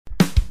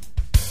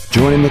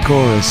Join in the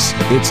chorus.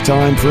 It's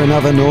time for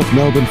another North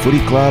Melbourne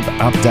Footy Club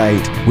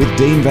update with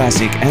Dean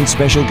Vasic and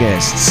special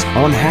guests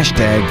on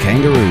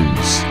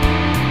 #Kangaroos.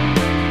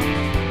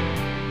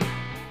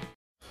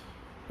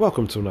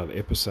 Welcome to another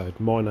episode.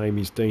 My name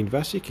is Dean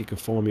Vasic. You can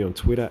find me on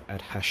Twitter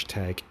at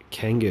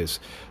 #Kangas.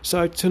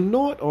 So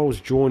tonight I was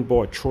joined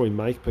by Troy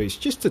Makepeace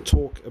just to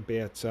talk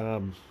about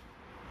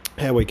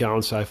how we're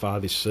going so far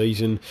this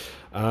season.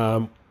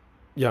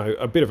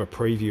 A bit of a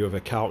preview of a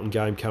Carlton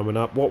game coming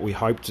up, what we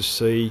hope to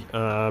see,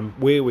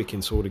 where we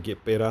can sort of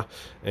get better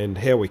and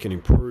how we can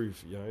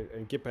improve,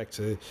 and get back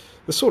to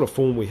the sort of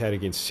form we had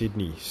against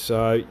Sydney.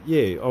 So,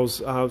 I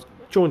was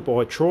joined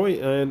by Troy,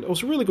 and it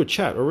was a really good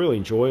chat. I really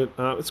enjoy it.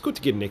 It's good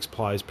to get an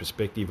ex-player's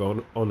perspective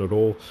on it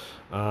all,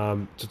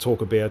 to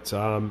talk about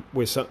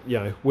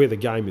where the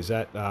game is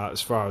at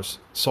as far as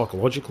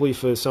psychologically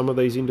for some of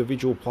these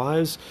individual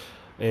players.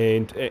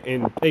 And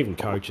even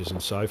coaches and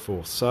so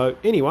forth. So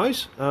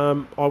anyways,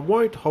 I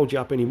won't hold you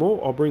up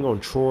anymore. I'll bring on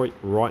Troy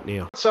right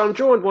now. So I'm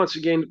joined once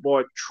again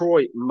by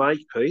Troy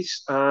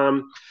Makepeace.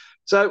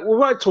 So we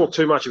won't talk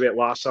too much about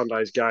last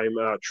Sunday's game,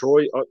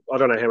 Troy. I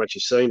don't know how much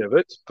you've seen of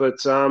it. But,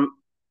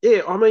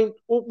 we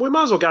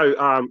might as well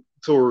go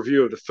to a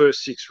review of the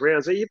first 6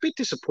 rounds. Are you a bit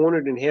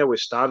disappointed in how we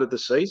started the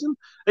season,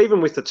 even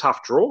with the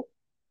tough draw?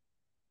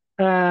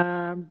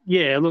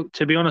 Look,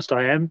 to be honest,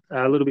 I am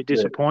a little bit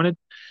disappointed.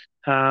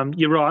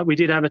 You're right, we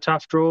did have a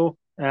tough draw,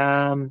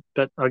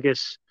 but I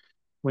guess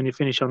when you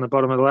finish on the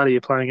bottom of the ladder,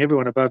 you're playing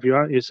everyone above you,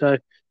 aren't you? So,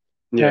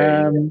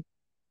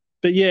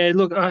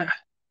 look, I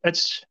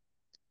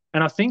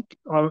think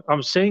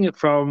I'm seeing it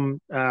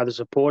from the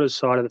supporters'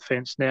 side of the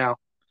fence now.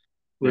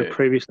 We're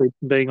previously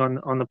being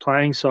on the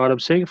playing side. I'm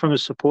seeing it from the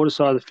supporters'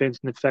 side of the fence,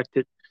 and the fact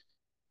that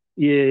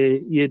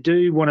you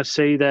do want to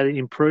see that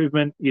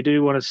improvement. You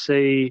do want to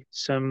see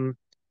some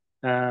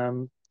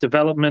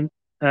development.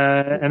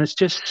 And it's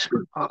just,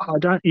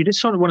 you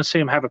just sort of want to see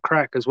them have a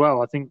crack as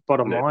well, I think,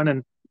 bottom line.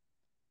 And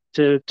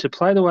to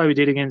play the way we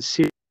did against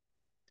Sydney,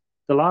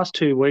 the last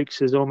 2 weeks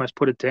has almost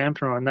put a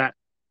dampener on that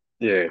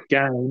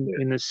game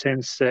in the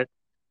sense that,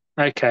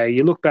 okay,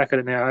 you look back at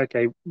it now,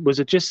 okay, was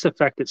it just the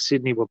fact that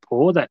Sydney were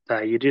poor that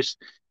day? You just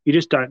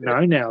don't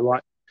know now.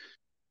 Like,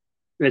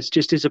 it's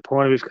just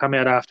disappointing. We've come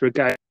out after a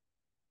game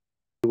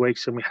 2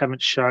 weeks and we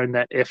haven't shown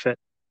that effort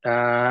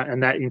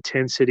and that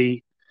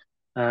intensity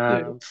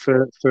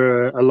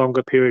for a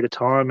longer period of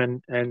time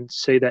and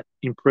see that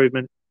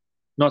improvement,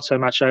 not so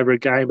much over a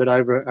game, but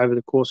over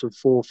the course of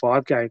 4 or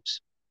 5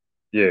 games.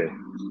 Yeah,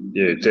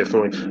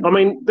 definitely. I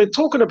mean, they're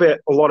talking a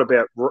lot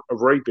about a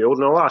rebuild,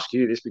 and I'll ask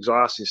you this because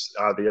I asked this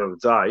the other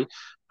day.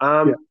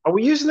 Are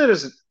we using that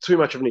as too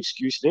much of an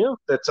excuse now?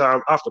 That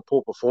after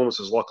poor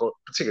performances, like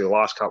particularly the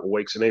last couple of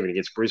weeks, and even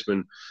against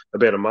Brisbane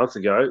about a month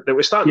ago, that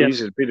we're starting to use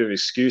it as a bit of an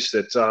excuse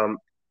that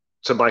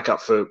to make up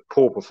for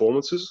poor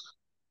performances?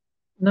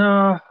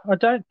 No, I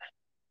don't.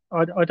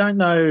 I don't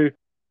know.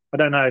 I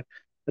don't know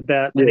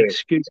about an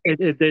excuse.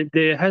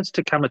 There has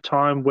to come a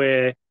time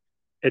where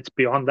it's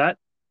beyond that,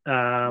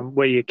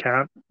 where you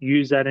can't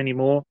use that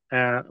anymore.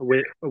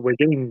 We're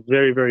getting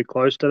very, very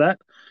close to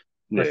that,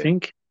 I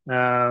think.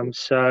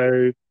 It's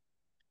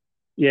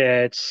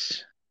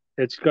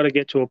got to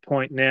get to a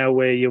point now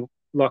where you,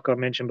 like I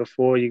mentioned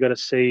before, you got to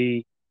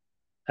see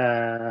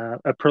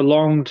a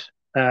prolonged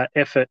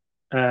effort.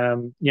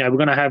 We're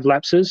going to have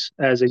lapses,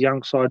 as a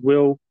young side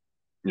will.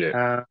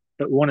 But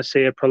we want to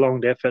see a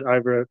prolonged effort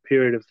over a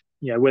period of,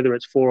 whether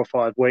it's 4 or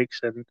 5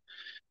 weeks,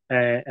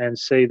 and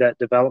see that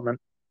development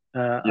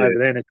over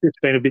then. It's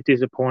just been a bit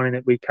disappointing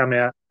that we come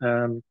out,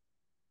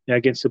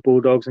 against the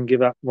Bulldogs and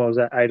give up,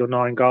 8 or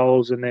 9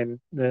 goals, and then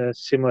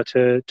similar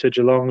to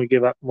Geelong, we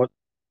give up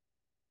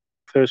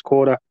first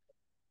quarter,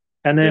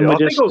 and then we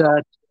just. Go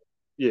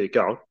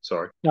on.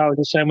 Sorry. No, I was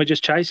just saying we're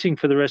just chasing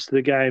for the rest of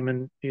the game,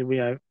 and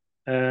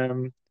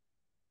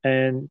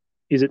and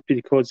is it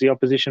because the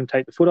opposition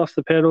take the foot off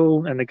the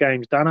pedal and the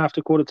game's done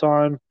after quarter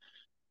time,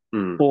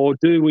 or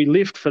do we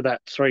lift for that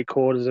 3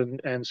 quarters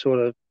and sort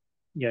of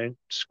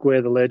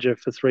square the ledger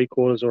for 3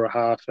 quarters or a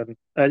half? And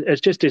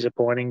it's just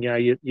disappointing.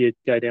 You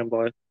go down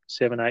by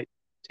 7, 8,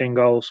 10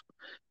 goals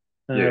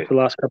for the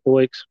last couple of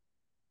weeks.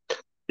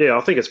 Yeah,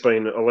 I think it's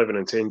been 11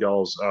 and 10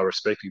 goals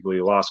respectively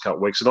the last couple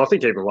of weeks. And I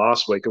think even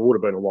last week it would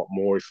have been a lot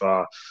more if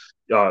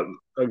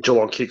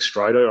Geelong kicked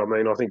straighter. I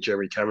mean, I think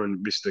Jeremy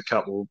Cameron missed a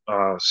couple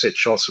set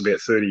shots about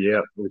 30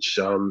 out, which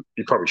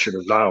he probably should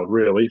have nailed,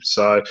 really.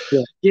 So,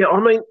 I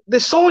mean,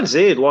 there's signs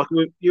there. Like,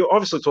 you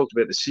obviously talked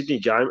about the Sydney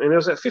game, and there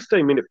was that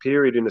 15-minute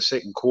period in the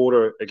second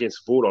quarter against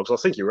the Bulldogs. I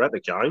think you were at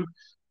the game.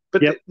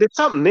 But there's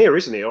something there,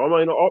 isn't there? I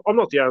mean, I'm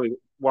not the only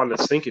one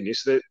that's thinking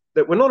this, that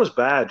we're not as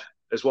bad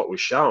as what we're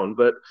shown,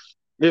 but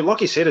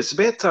like you said, it's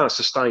about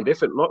sustained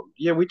effort.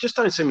 We just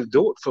don't seem to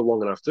do it for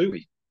long enough, do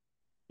we?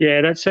 Yeah,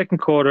 that second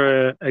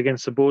quarter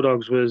against the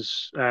Bulldogs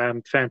was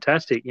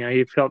fantastic.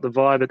 You felt the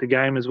vibe at the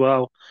game as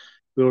well.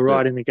 We were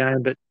right in the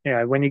game, but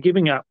when you're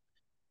giving up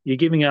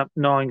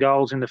 9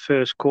 goals in the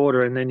first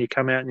quarter, and then you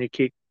come out and you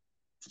kick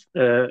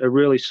a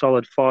really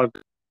solid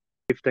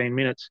 15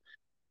 minutes.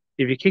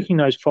 If you're kicking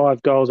those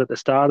 5 goals at the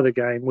start of the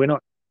game, we're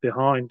not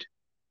behind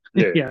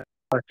Yeah,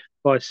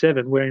 by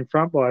 7. We're in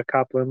front by a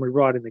couple, and we're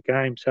right in the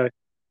game. So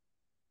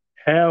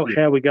how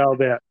we go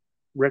about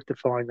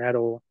rectifying that,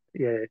 or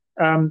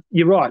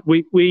you're right.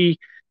 We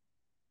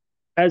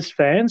as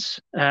fans,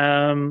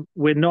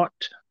 we're not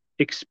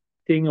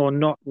expecting or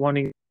not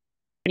wanting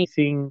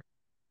anything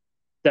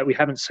that we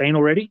haven't seen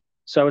already.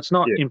 So it's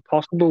not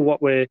impossible.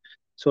 What we're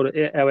sort of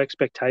our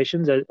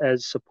expectations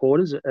as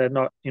supporters are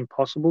not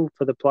impossible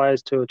for the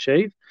players to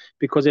achieve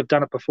because they've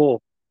done it before.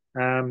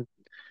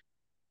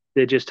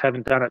 They just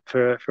haven't done it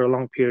for a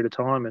long period of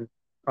time, and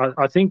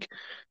I think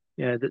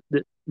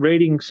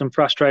reading some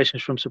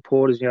frustrations from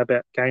supporters,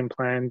 about game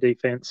plan,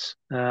 defense,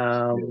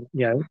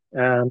 player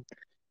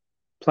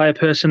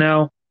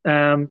personnel.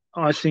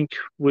 I think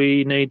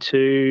we need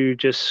to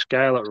just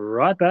scale it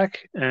right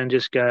back and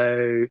just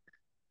go,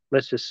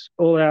 let's just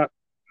all out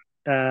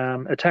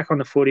attack on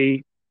the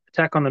footy,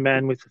 attack on the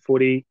man with the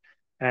footy,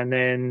 and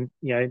then,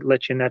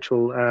 let your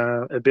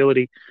natural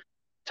ability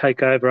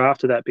take over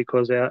after that,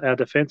 because our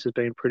defence has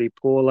been pretty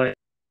poor lately.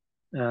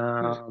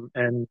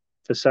 And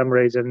for some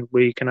reason,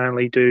 we can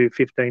only do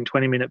 15,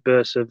 20-minute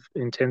bursts of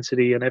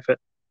intensity and effort.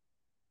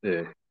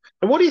 Yeah.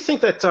 And what do you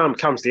think that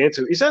comes down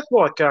to? Is that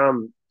like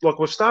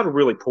we've started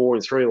really poor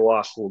in 3 of the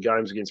last 4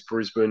 games against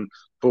Brisbane,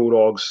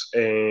 Bulldogs,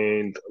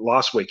 and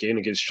last weekend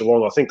against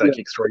Geelong? I think they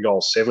kicked 3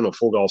 goals 7 or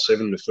 4 goals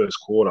 7 in the first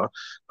quarter.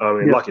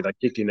 Lucky they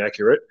kicked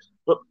inaccurate.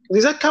 But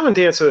is that coming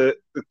down to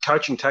the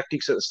coaching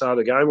tactics at the start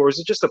of the game, or is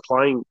it just the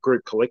playing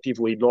group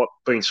collectively not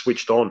being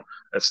switched on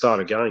at start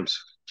of games?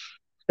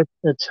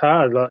 It's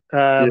hard.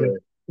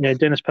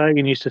 Dennis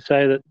Pagan used to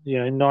say that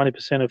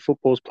 90% of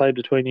football's played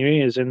between your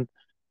ears, and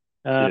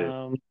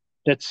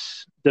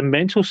it's the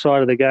mental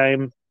side of the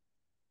game.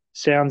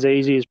 Sounds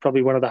easy, is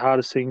probably one of the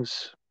hardest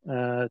things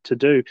to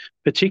do,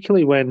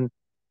 particularly when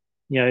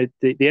the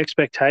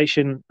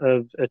expectation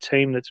of a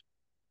team that's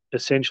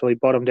essentially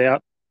bottomed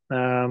out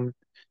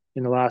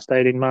in the last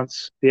 18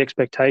 months. The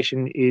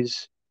expectation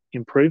is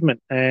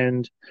improvement,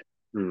 and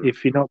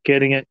if you're not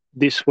getting it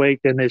this week,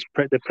 then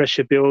the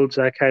pressure builds.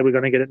 Okay, we're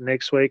going to get it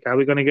next week. Are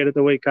we going to get it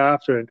the week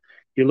after? And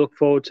you look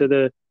forward to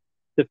the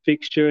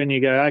fixture, and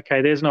you go,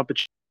 okay, there's an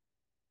opportunity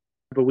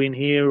to win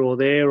here or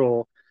there,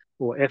 or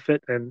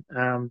effort, and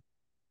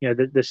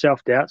the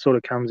self-doubt sort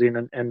of comes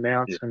in and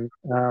mounts, and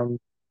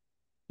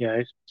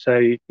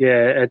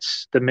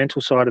it's the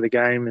mental side of the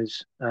game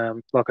is,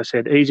 like I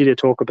said, easy to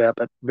talk about,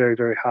 but very,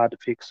 very hard to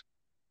fix.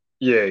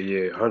 Yeah,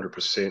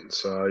 100%.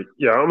 So,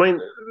 I mean,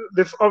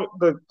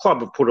 the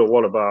club have put a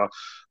lot of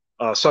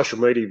social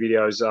media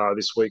videos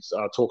this week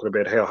talking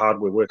about how hard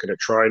we're working at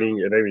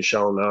training, and even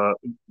showing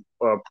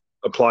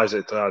players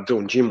that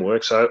doing gym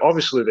work. So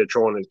obviously they're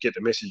trying to get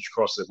the message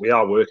across that we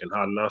are working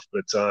hard enough,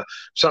 but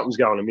something's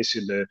going amiss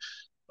in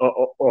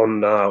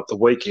on the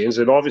weekends.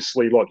 And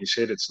obviously, like you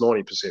said, it's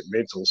 90%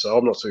 mental. So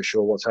I'm not too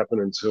sure what's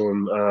happening to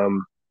them,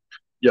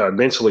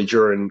 mentally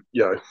during,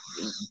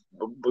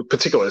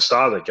 particularly at the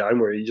start of the game,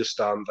 where you just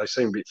they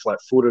seem a bit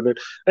flat-footed.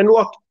 And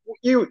like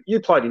you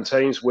played in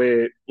teams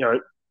where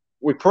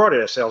we prided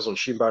ourselves on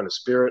shin bone and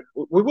spirit.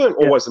 We weren't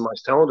always the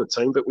most talented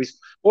team, but we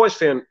always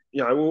found,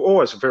 we were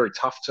always a very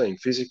tough team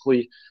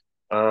physically,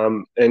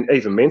 and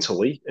even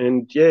mentally.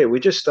 And we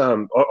just, I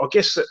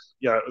guess that,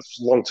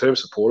 long-term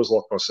supporters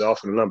like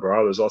myself and a number of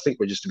others, I think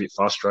we're just a bit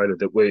frustrated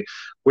that we're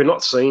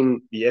not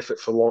seeing the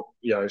effort for long,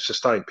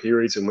 sustained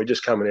periods, and we're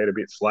just coming out a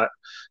bit flat.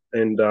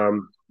 And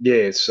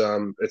it's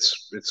kind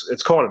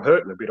of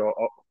hurting a bit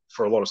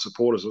for a lot of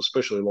supporters,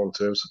 especially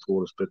long-term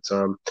supporters. But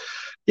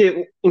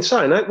in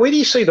saying that, where do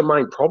you see the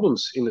main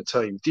problems in the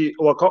team?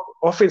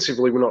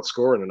 Offensively, we're not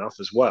scoring enough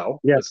as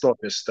well. Yeah. It's not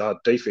just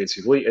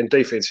defensively, and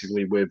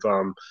defensively we've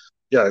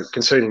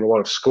conceding a lot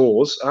of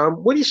scores.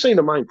 Where do you see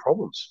the main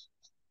problems?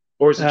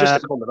 Or is it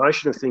just a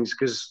combination of things?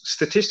 Because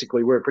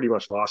statistically, we're pretty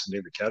much last in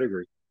every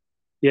category.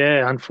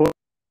 Yeah, unfortunately,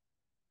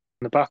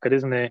 in the bucket,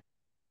 isn't there?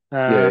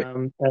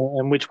 And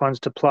which ones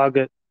to plug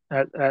at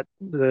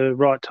the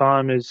right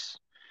time is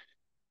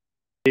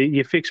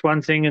you fix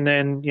one thing and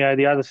then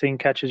the other thing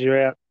catches you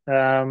out.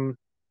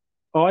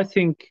 I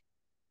think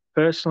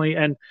personally,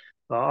 and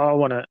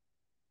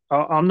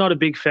I'm not a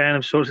big fan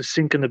of sort of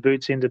sinking the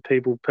boots into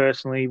people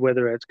personally,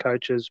 whether it's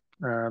coaches,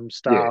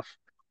 staff,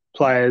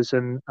 players,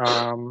 and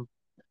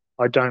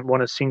I don't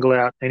want to single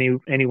out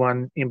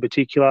anyone in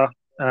particular.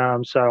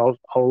 So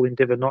I'll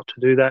endeavour not to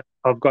do that.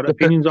 I've got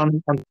opinions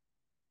on.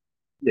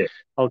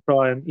 I'll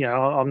try and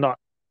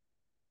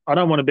I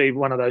don't want to be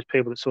one of those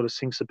people that sort of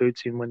sinks the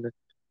boots in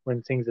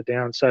when things are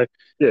down. So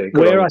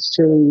where I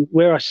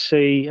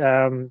see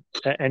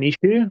an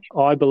issue,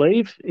 I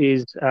believe,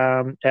 is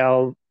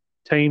our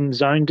team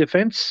zone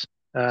defence.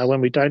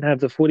 When we don't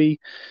have the footy,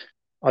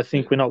 I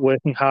think we're not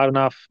working hard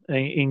enough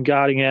in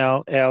guarding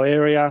our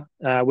area.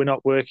 We're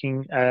not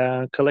working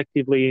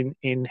collectively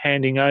in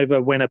handing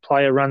over when a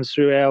player runs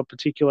through our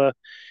particular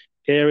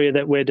area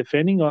that we're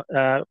defending.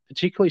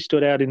 Particularly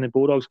stood out in the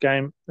Bulldogs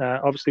game.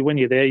 Obviously, when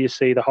you're there, you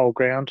see the whole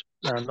ground,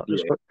 not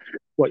just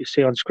what you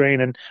see on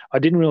screen. And I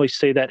didn't really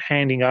see that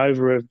handing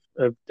over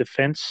of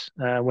defence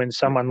when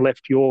someone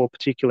left your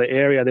particular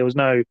area. There was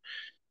no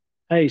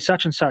hey,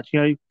 such and such,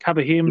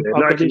 cover him. Yeah,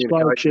 I've no got this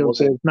bloke. communication, was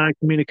There's it? no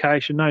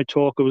communication, no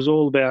talk. It was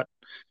all about,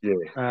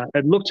 Yeah,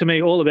 it looked to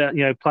me all about,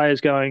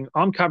 players going,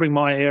 I'm covering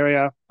my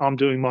area, I'm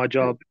doing my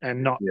job,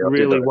 and not yeah, I did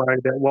really that. worried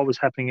about what was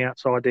happening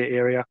outside their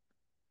area.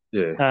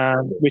 Yeah,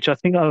 Which I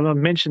think I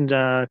mentioned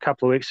a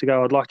couple of weeks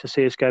ago. I'd like to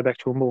see us go back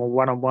to a more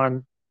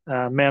one-on-one,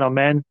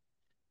 man-on-man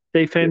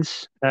yeah,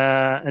 defence,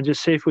 and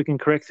just see if we can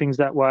correct things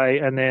that way,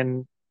 and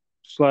then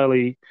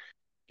slowly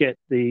get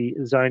the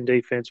zone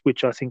defence,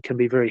 which I think can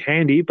be very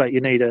handy, but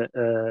you need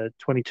a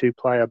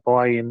 22-player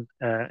buy-in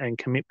and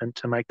commitment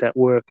to make that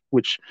work,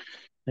 which,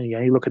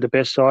 you look at the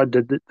best side,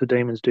 the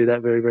Demons do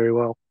that very, very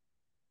well.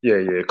 yeah,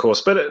 of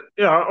course. But it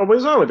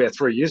was only about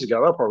 3 years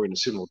ago. They were probably in a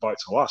similar boat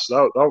to us. They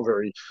were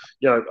very,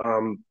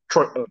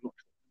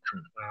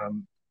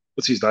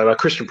 what's his name?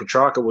 Christian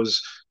Petrarca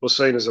was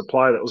seen as a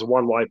player that was a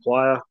one-way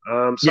player.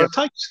 So Yep.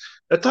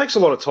 it takes a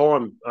lot of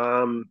time,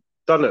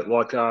 doesn't it?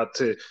 Like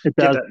to It get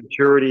does. that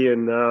maturity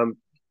and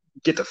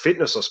get the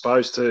fitness, I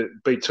suppose, to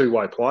be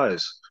two-way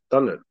players,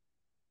 doesn't it?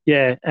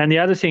 Yeah, and the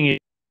other thing is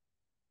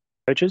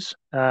coaches.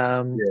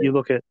 Yeah, You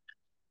look at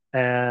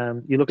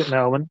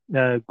Melbourne.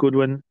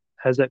 Goodwin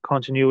has that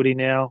continuity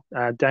now.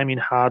 Damien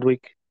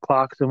Hardwick,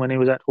 Clarkson when he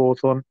was at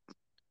Hawthorn.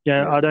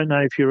 Yeah. I don't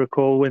know if you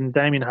recall when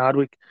Damien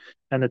Hardwick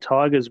and the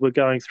Tigers were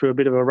going through a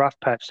bit of a rough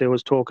patch. There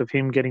was talk of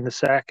him getting the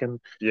sack,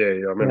 and Yeah,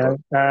 I remember.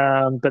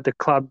 but the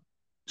club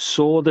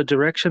saw the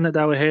direction that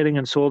they were heading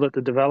and saw that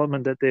the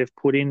development that they've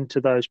put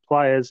into those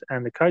players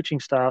and the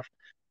coaching staff.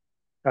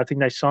 I think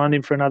they signed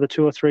him for another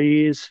 2 or 3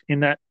 years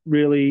in that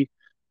really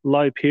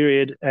low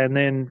period, and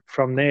then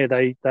from there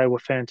they were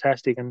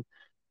fantastic. And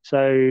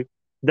so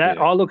that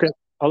Yeah. I look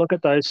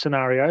at those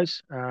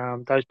scenarios,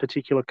 those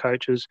particular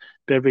coaches,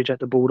 Beveridge at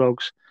the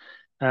Bulldogs.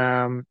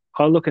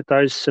 I look at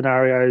those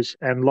scenarios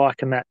and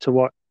liken that to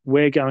what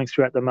we're going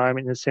through at the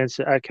moment, in the sense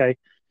that, okay,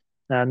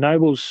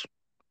 Noble's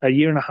a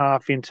year and a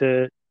half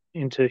into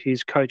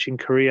his coaching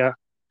career.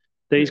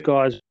 These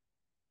guys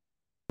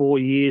 4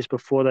 years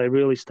before they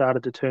really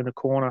started to turn the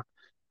corner,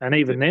 and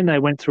even then they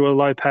went through a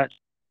low patch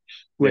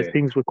where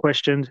things were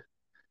questioned.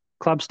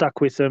 Club stuck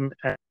with them,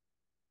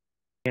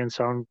 and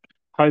so I'm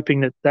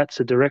hoping that that's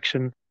a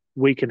direction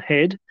we can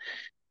head,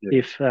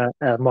 if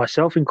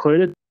myself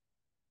included.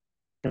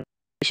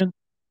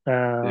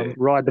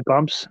 Ride the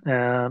bumps.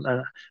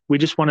 We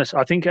just want to.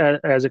 I think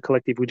as a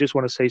collective, we just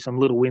want to see some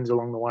little wins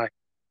along the way.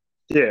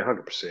 Yeah,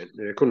 100%.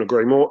 Yeah, couldn't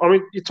agree more. I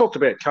mean, you talked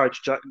about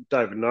Coach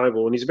David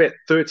Noble, and he's about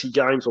 30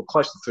 games or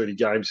close to 30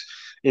 games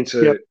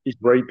into his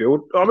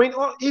rebuild. I mean,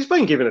 he's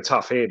been given a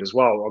tough hand as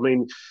well. I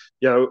mean,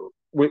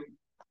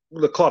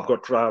 the club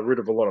got rid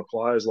of a lot of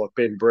players like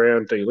Ben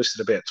Brown,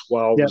 delisted about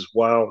 12 as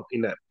well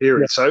in that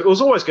period. So it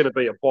was always going to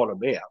be a bottom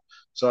out.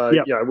 So,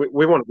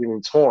 we want to give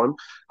him time.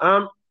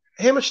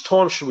 How much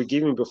time should we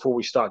give him before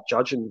we start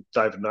judging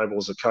David Noble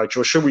as a coach,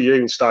 or should we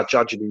even start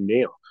judging him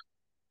now?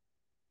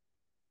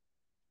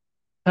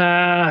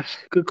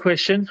 Good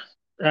question.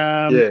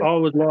 I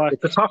would like.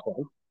 It's a tough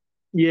one.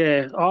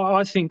 Yeah,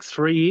 I think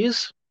 3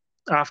 years.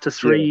 After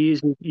 3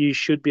 years, you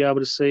should be able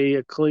to see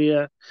a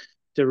clear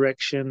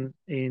direction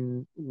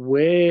in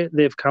where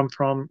they've come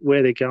from,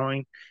 where they're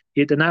going.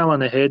 Hit the nail on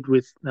the head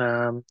with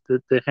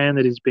the hand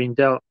that is being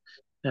dealt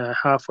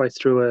halfway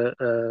through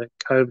a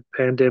COVID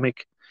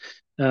pandemic,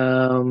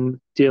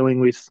 dealing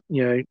with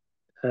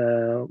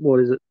what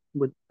is it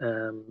with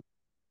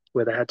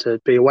where they had to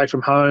be away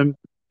from home.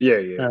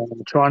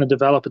 Trying to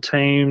develop a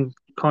team,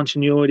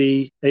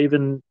 continuity.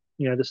 Even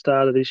the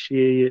start of this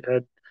year, you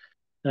had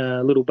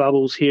little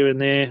bubbles here and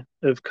there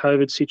of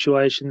COVID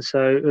situations,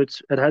 so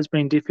it has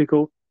been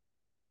difficult.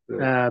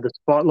 The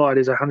spotlight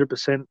is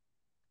 100%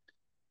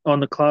 on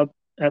the club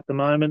at the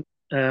moment,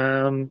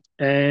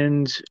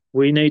 and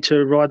we need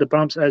to ride the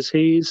bumps as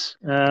he is.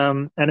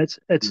 And it's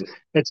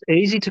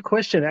easy to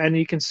question, and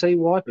you can see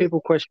why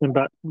people question,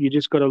 but you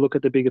just got to look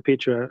at the bigger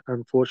picture,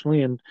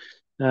 unfortunately, and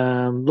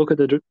look at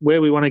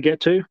where we want to get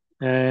to.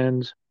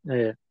 And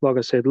like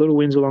I said, little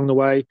wins along the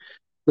way,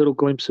 little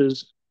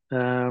glimpses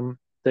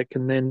that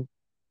can then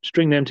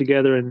string them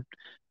together and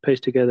piece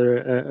together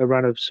a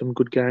run of some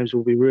good games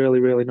will be really,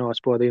 really nice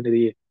by the end of the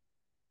year.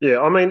 Yeah,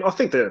 I mean, I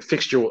think the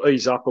fixture will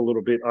ease up a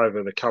little bit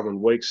over the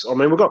coming weeks. I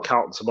mean, we've got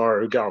Carlton tomorrow,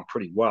 who are going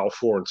pretty well,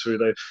 4-2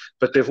 there,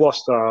 but they've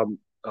lost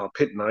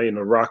Pitney in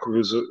Iraq. It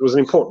was an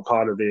important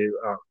part of their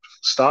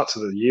start to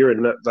the year,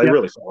 and they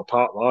really fell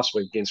apart last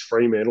week against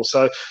Fremantle.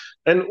 So,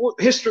 and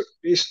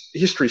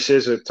history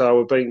says that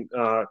we've been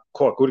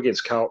quite good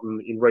against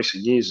Carlton in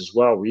recent years as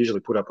well. We usually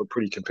put up a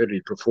pretty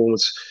competitive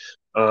performance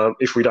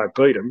if we don't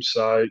beat them.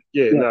 So,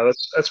 no,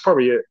 that's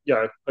probably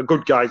a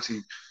good game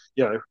to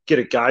get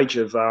a gauge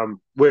of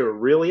where we're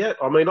really at.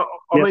 I mean,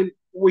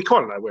 we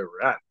kind of know where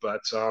we're at,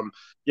 but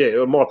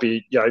it might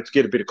be to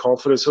get a bit of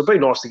confidence. It'll be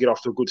nice to get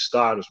off to a good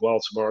start as well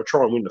tomorrow.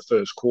 Try and win the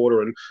first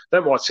quarter, and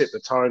that might set the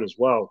tone as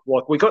well.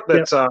 Like we got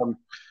that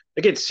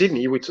against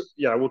Sydney.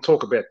 We'll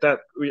talk about that.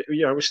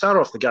 We started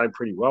off the game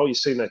pretty well. You've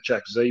seen that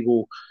Jack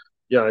Ziebell,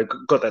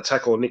 got that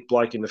tackle on Nick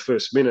Blake in the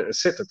first minute and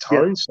set the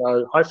tone.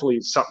 So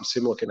hopefully something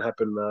similar can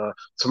happen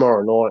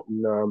tomorrow night,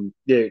 and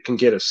it can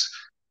get us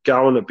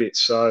going a bit.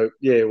 So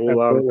yeah,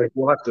 Absolutely.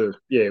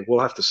 we'll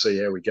have to see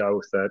how we go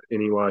with that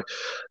anyway.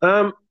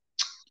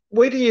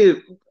 Where do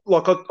you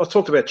like? I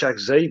talked about Jack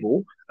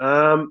Zeeble.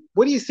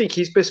 Where do you think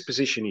his best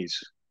position is?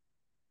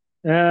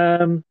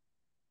 Um,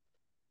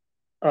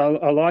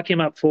 I like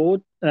him up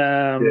forward.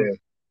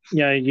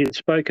 Yeah, You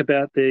spoke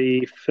about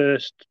the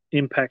first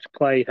impact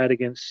play he had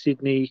against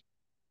Sydney,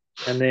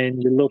 and then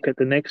you look at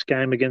the next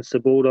game against the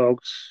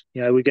Bulldogs.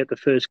 We get the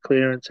first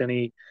clearance, and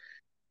he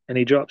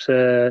drops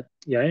chest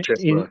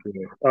mark.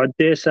 Yeah, I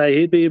dare say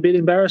he'd be a bit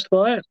embarrassed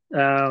by it.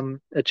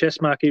 A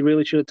chest mark he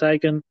really should have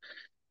taken.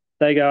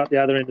 They go up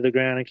the other end of the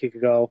ground and kick a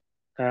goal.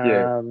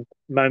 yeah,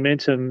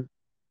 Momentum,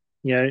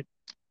 you know,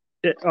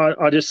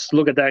 I just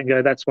look at that and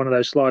go, that's one of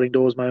those sliding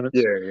doors moments.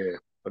 yeah.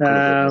 I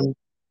couldn't agree more.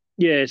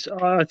 Yes,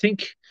 I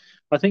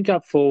think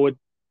up forward,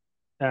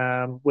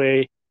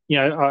 where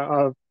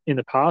I in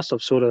the past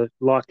I've sort of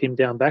liked him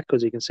down back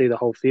because he can see the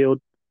whole field.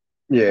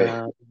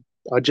 Yeah,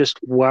 I just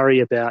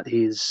worry about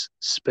his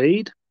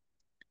speed.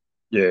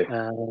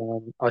 yeah,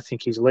 I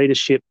think his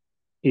leadership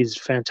is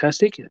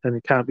fantastic and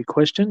it can't be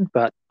questioned,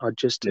 but I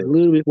just a yeah.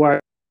 little bit worried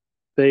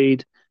about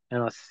speed,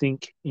 and I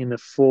think in the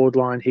forward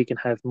line he can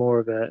have more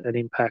of an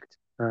impact,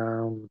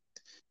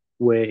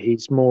 where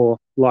he's more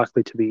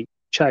likely to be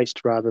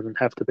chased rather than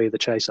have to be the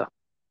chaser.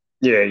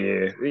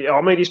 Yeah.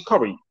 I mean, he's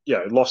probably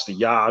lost a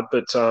yard,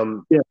 but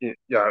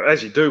Yeah.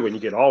 as you do when you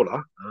get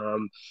older.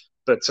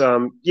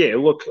 Yeah,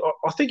 look,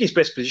 I think his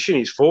best position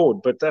is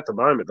forward, but at the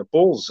moment,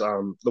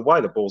 the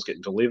way the ball's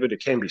getting delivered,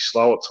 it can be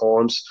slow at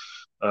times.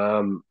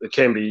 It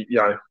can be,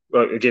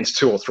 against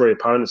two or three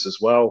opponents as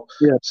well.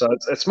 Yeah. So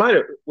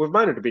we've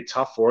made it a bit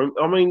tough for him.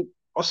 I mean,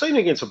 I've seen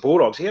against the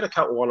Bulldogs, he had a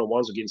couple of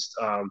one-on-ones against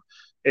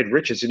Ed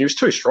Richards, and he was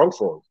too strong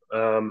for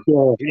him.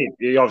 Yeah.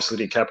 He obviously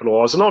didn't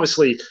capitalise, and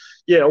obviously,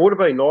 yeah, it would have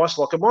been nice.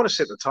 Like, it might have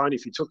set the tone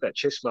if he took that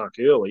chest mark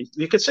early.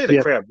 You could see the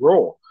Yeah. crowd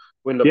roar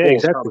when the Yeah,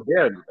 ball's exactly.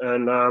 coming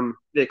down. And,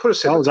 it could have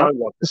set I the was up. tone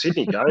like the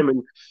Sydney game.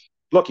 And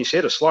like you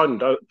said, a sliding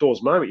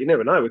doors moment. You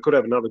never know. We could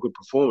have another good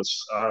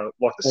performance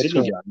like the That's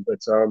Sydney right. game. But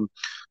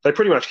they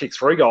pretty much kicked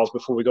 3 goals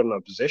before we got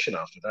another possession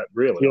after that,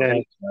 really, I Yeah.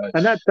 think. So,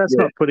 And that's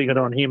yeah. not putting it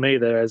on him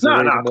either as the No,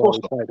 reason of why course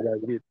we not. played the way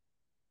we did.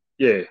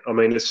 Yeah, I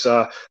mean, it's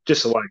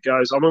just the way it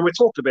goes. I mean, we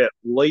talked about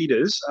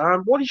leaders.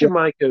 What did you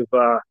make of,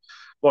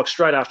 like,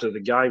 straight after the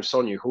game,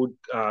 Sonia Hood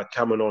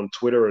coming on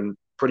Twitter and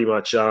pretty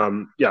much,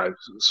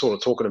 sort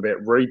of talking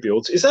about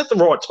rebuilds? Is that the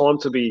right time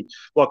to be,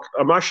 like,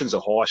 emotions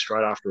are high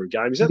straight after a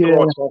game? Is that the Yeah.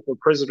 right time for the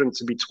president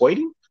to be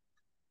tweeting,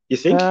 you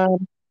think?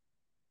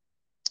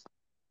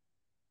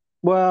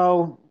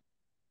 Well,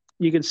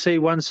 you can see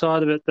one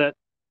side of it that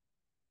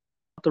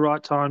at the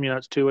right time,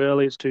 it's too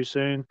early, it's too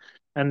soon.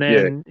 And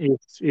Yeah. then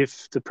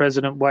if the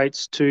president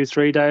waits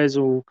 2-3 days,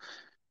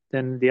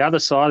 then the other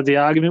side of the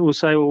argument will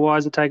say, well, why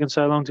is it taking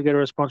so long to get a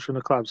response from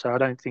the club? So I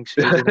don't think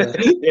she's in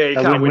Yeah, you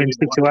a can't win win-win it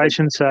in one game.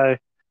 situation. So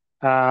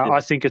Yeah.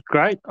 I think it's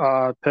great.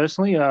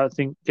 Personally, I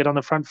think get on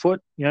the front foot.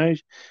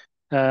 Sonia's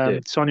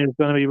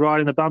going to be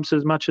riding the bumps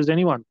as much as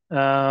anyone.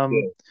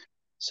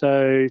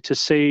 So to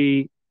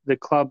see the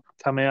club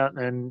come out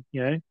and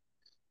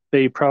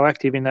be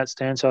proactive in that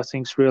stance, I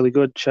think is really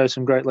good. Show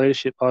some great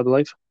leadership, I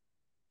believe.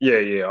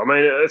 Yeah. I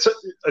mean,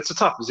 it's a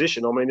tough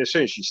position. I mean, as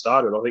soon as she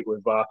started, I think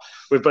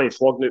we've been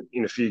flogged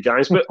in a few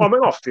games, but I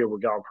mean, I feel we're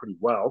going pretty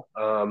well.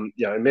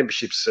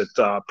 Membership's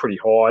at pretty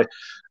high,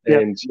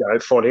 and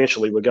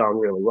financially we're going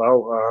really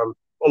well.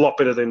 A lot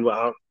better than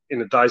in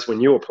the days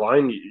when you were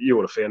playing. You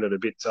would have found it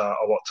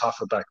a lot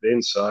tougher back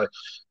then. So,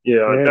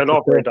 and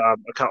I've read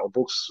a couple of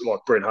books like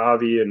Brett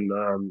Harvey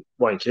and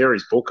Wayne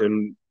Carey's book,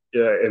 and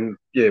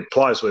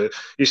players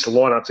used to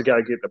line up to go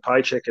get the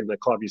paycheck, and the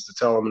club used to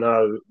tell them,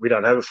 "No, we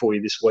don't have it for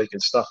you this week,"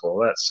 and stuff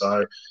like that.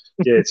 So,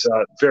 it's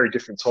very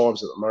different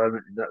times at the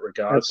moment in that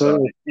regard.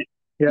 Absolutely.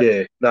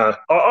 So, no,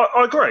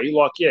 I agree.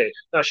 Like,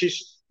 no,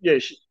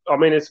 I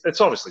mean,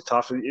 it's obviously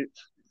tough.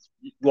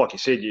 Like you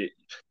said,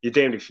 you're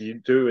damned if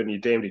you do, and you're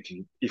damned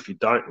if you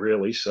don't,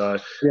 really. So,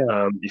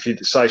 if you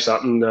say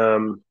something,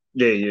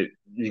 you're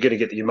going to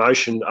get the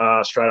emotion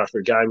straight after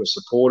a game of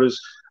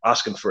supporters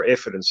asking for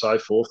effort and so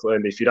forth.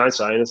 And if you don't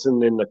say anything,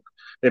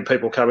 then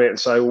people come out and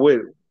say,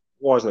 well,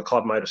 why hasn't the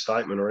club made a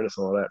statement or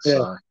anything like that?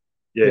 So,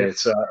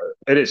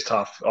 it is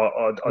tough.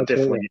 I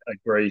definitely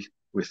agree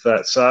with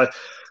that. So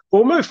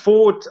we'll move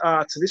forward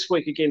to this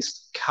week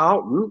against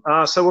Carlton.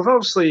 So we've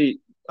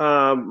obviously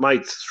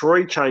made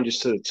 3 changes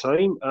to the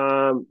team.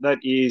 That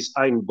is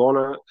Aidan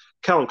Bonner,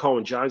 Callum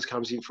Coleman-Jones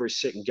comes in for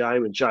his second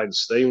game, and Jaden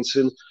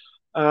Stevenson.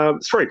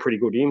 3 pretty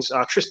good ins.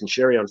 Tristan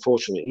Sherry,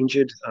 unfortunately,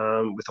 injured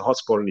with a hot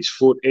spot on his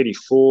foot. Eddie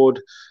Ford,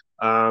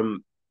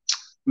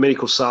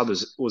 medical sub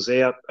was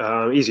out.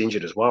 He's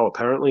injured as well,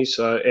 apparently.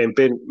 So, and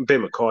Ben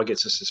Mackay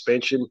gets a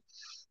suspension.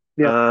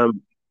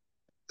 And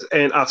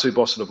Atu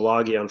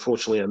Boston-Ablagi,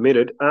 unfortunately,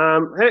 omitted. How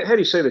do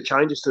you see the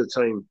changes to the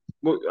team?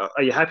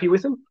 Are you happy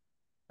with them?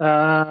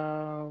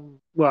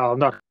 Well,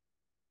 not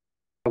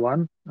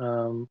one.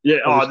 No.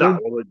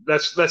 Well,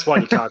 that's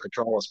one you can't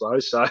control, I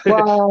suppose. So.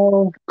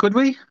 Well, could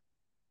we?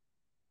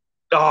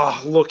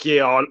 Oh, look,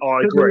 I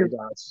agree.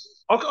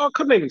 I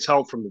couldn't even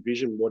tell from the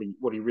vision what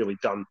he really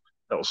done.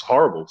 That was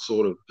horrible,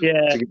 sort of.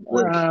 Yeah, To get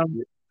weak.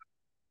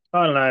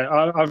 I don't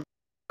know. I've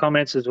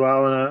comments as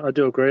well, and I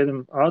do agree with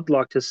them. I'd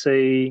like to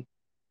see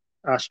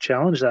us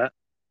challenge that.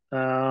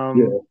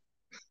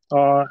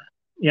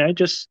 Yeah,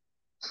 Just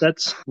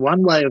that's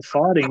one way of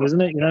fighting,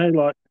 isn't it?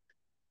 Like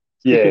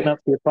sticking yeah, up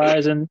for your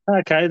players, and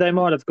okay, they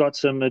might have got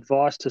some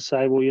advice to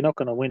say, well, you're not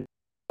going to win,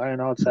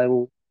 and I'd say,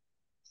 well,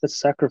 let's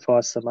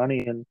sacrifice the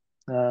money and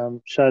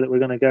show that we're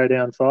going to go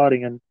down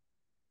fighting, and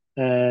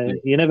yeah.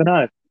 you never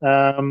know.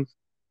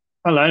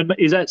 I don't know, but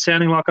is that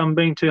sounding like I'm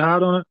being too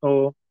hard on it,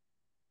 or?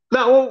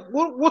 No,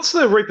 well, what's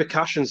the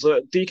repercussions?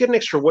 Do you get an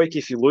extra week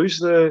if you lose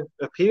the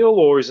appeal,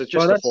 or is it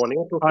Well, just a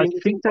financial I thing? You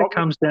think think? that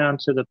comes down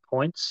to the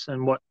points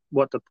and what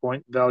the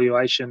point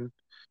valuation,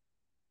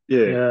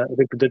 Yeah,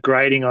 the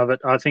grading of it.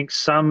 I think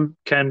some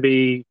can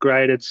be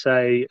graded,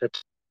 say,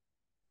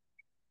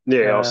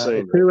 yeah, I've a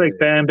seen that. 2 week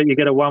ban, but you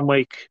get a 1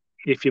 week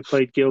if you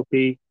plead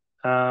guilty.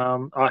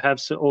 I have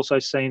also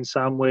seen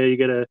some where you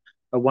get a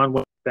 1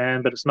 week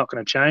ban, but it's not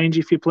going to change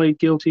if you plead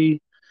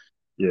guilty.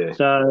 Yeah,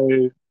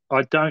 So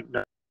I don't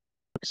know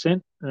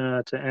to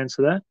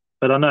answer that,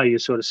 but I know you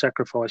sort of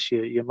sacrifice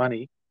your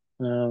money.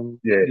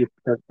 yeah, I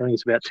think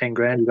it's about 10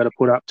 grand you've got to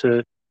put up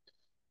to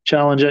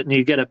challenge it, and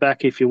you get it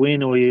back if you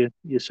win, or you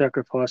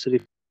sacrifice it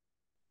if.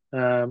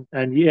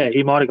 And yeah,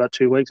 he might have got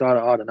 2 weeks. I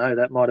don't know.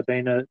 That might have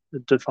been a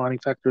defining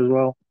factor as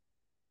well.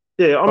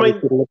 yeah. I Probably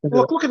mean, should have looked into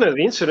it. looking at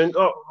the incident,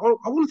 I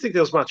wouldn't think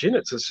there was much in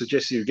it to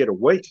suggest you get a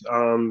week, Yeah.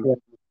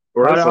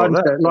 or anything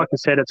like that. Like I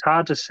said, it's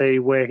hard to see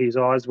where his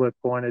eyes were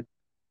pointed.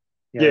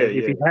 Yeah,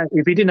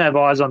 If he didn't have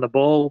eyes on the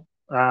ball,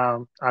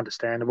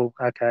 understandable.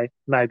 Okay,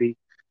 maybe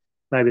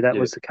that yeah,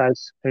 was the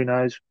case. Who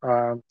knows?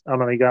 I'm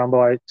only going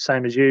by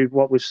same as you.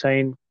 What we've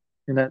seen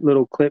in that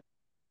little clip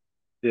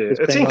yeah. that's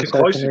It's been on social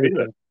inconclusive,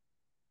 media. isn't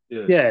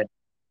it? Yeah.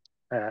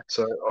 Yeah. Uh,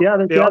 So the I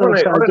other don't know.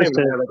 so I don't just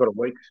even know to how they got a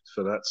week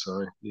for that.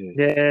 So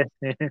yeah,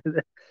 yeah.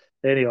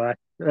 Anyway,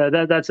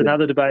 that's yeah,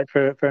 another debate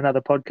for another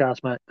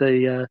podcast, mate.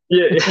 yeah,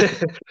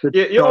 The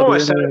yeah. You're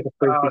almost tribunal and the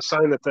free kick.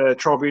 saying that the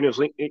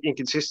tribunal's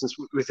inconsistent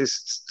with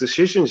its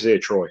decisions there,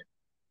 Troy.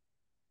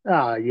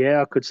 Ah,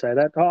 yeah, I could say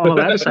that. Oh, I'm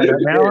allowed to say that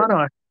now, Yeah, aren't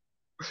I?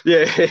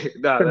 yeah.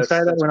 No, Couldn't say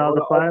that that's when I was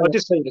fine. a player. I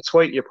just seen the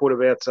tweet you put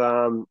about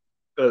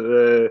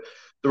the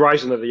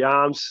raising of the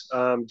arms,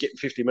 getting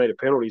 50-metre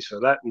penalties for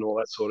that and all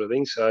that sort of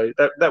thing. So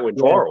that went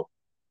Yeah, viral.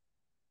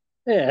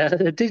 yeah,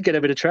 it did get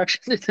a bit of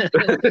traction.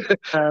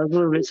 A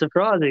little bit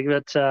surprising,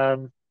 but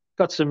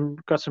got some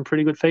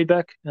pretty good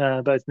feedback,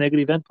 both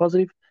negative and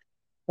positive.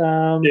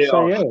 Yeah,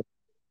 So yeah,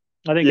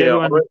 I think yeah,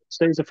 everyone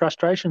sees the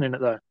frustration in it,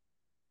 though.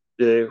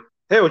 yeah.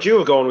 How would you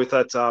have gone with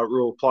that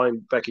rule playing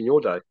back in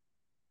your day?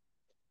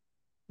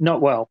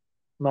 Not well,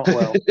 not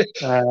well.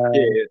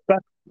 Yeah, But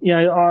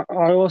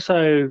I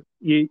also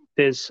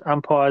there's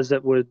umpires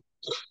that would.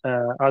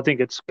 I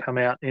think it's come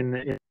out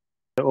in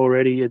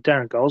already.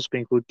 Darren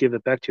Goldsmith would give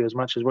it back to you as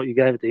much as what you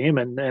gave it to him,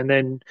 and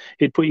then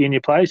he'd put you in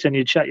your place, and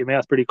you'd shut your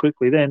mouth pretty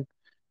quickly. Then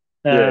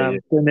yeah,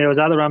 then there was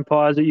other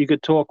umpires that you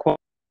could talk quite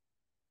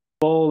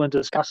ball and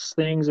discuss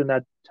things, and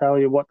they'd tell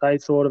you what they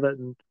thought of it.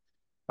 And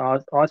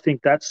I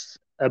think that's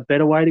a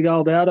better way to go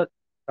about it.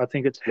 I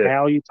think it's yeah,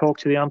 how you talk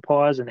to the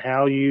umpires and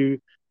how you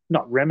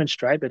not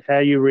remonstrate, but how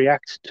you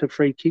react to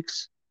free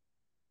kicks,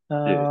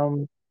 yeah,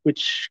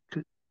 which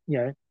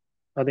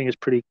I think is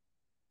pretty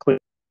clear.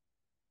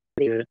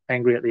 You're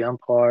angry at the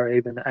umpire,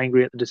 even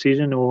angry at the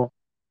decision, or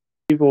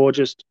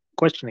just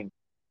questioning.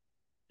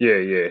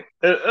 yeah.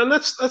 And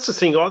that's the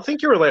thing. I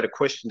think you're allowed to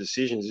question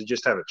decisions and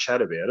just have a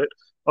chat about it.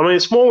 I mean,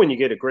 it's more when you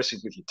get aggressive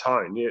with your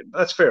tone. Yeah,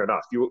 that's fair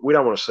enough. We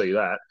don't want to see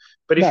that.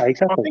 But No, I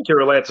exactly. think you're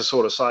allowed to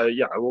sort of say,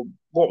 yeah, well,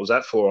 what was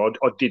that for?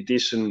 I did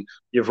this, and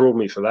you've ruled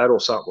me for that, or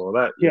something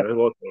like that. Yeah.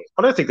 Like,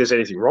 I don't think there's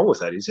anything wrong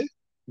with that, is it?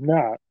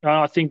 No,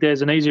 I think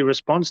there's an easy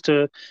response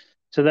to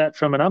that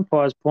from an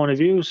umpire's point of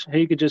view.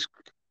 He could just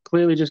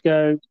clearly just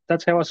go,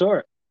 "That's how I saw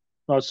it.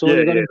 I saw Yeah,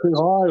 you got yeah, him too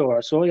high, or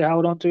I saw you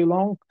held on too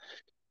long."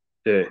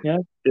 yeah, yeah.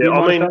 You I might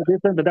have mean, felt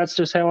different, but that's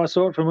just how I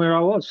saw it from where I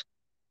was.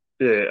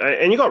 yeah,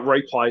 and you got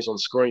replays on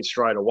screen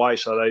straight away,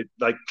 so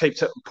they keep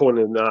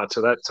pointing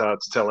to that to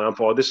tell the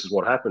umpire this is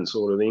what happened,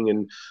 sort of thing.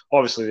 And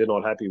obviously they're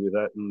not happy with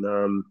that.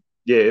 And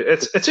yeah,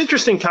 it's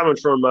interesting coming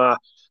from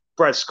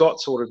Brad Scott,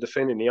 sort of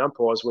defending the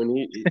umpires when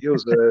he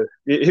was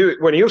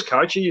when he was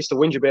coach. He used to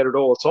whinge about it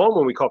all the time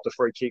when we copped a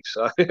free kick.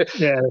 So Yeah, that's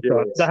yeah,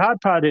 right. The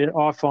hard part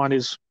I find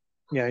is,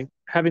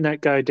 having that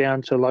go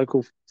down to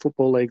local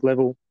football league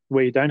level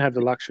where you don't have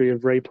the luxury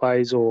of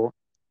replays or,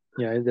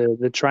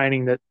 the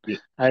training that yeah,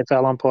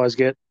 AFL umpires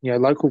get.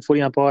 Local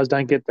footy umpires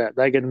don't get that.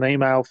 They get an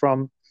email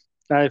from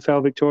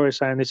AFL Victoria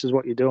saying this is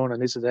what you're doing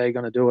and this is how you're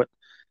going to do it,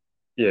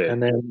 yeah,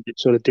 and then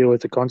sort of deal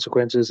with the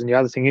consequences. And the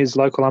other thing is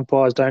local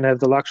umpires don't have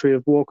the luxury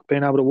of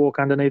being able to walk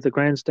underneath the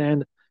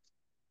grandstand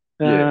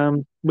yeah,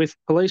 with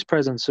police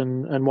presence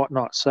and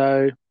whatnot.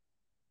 So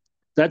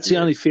that's the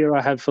only fear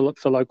I have for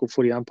local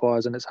footy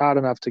umpires, and it's hard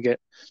enough to get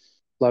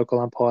local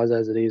umpires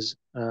as it is,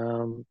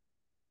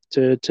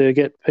 to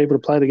get people to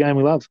play the game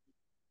we love.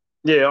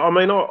 Yeah, I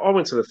mean, I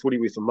went to the footy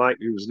with a mate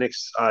who was an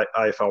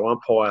ex-AFL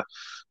umpire,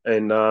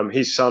 and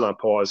his son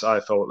umpires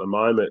AFL at the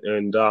moment.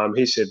 And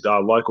he said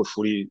local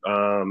footy,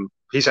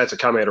 he's had to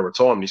come out of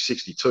retirement. He's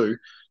 62,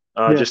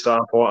 Yeah. just to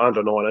umpire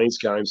under 19s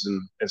games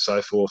and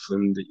so forth.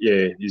 And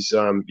yeah, he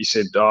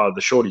said the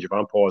shortage of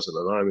umpires at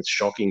the moment is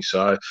shocking.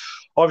 So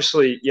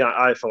obviously,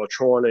 AFL are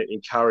trying to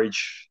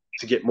encourage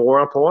to get more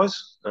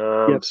umpires.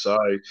 Yep. So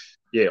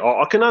yeah,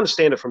 I can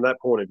understand it from that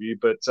point of view,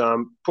 but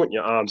putting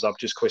your arms up,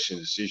 just question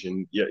the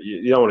decision.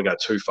 You don't want to go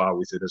too far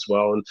with it as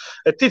well. And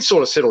it did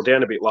sort of settle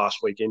down a bit last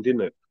weekend,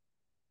 didn't it?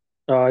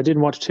 I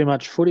didn't watch too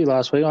much footy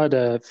last week. I had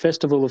a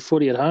festival of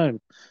footy at home.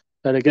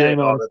 Had a Yeah, game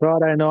on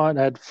Friday night,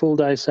 had full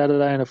day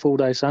Saturday and a full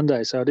day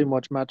Sunday, so I didn't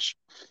watch much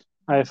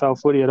AFL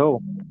footy at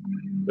all.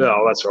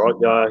 no, that's all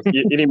right.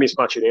 You didn't miss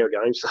much in our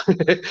games.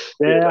 Yeah,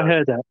 Yeah, I no.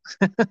 heard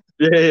that.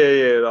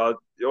 Yeah.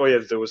 All you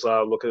had to do was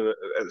look at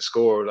the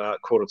score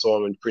at quarter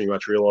time and pretty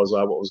much realise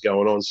what was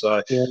going on.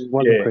 So, Yeah, it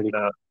wasn't yeah, pretty.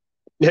 no.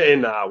 Yeah,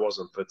 no, it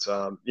wasn't. But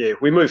yeah,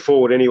 we move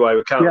forward anyway.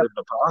 We can't Yep, live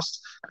in the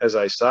past, as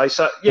they say.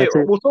 So, yeah, that's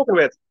it. we're talking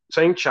about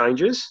team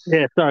changes.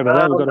 Yeah, sorry about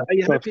that. We got Are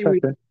you off happy track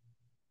with then.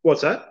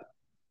 what's that?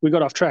 We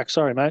got off track.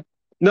 Sorry, mate.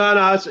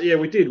 No, yeah,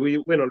 we did. We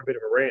went on a bit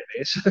of a rant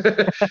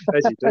there,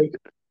 as you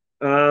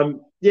do.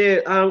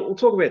 We'll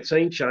talk about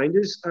team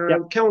changes.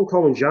 Yep. Callum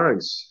Colin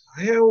Jones.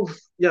 There's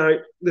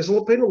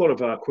been a lot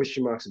of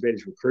question marks about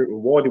his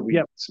recruitment. Why did we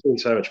Yep. spend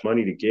so much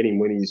money to get him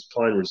when he's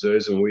playing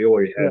reserves and we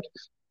already had Yep.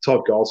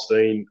 Todd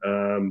Goldstein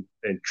and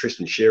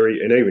Tristan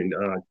Sherry and even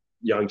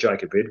young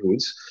Jacob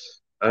Edwards?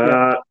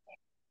 Yep.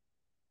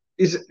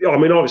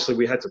 Obviously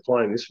we had to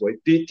play him this week.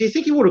 Do you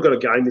think he would have got a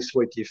game this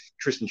week if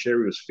Tristan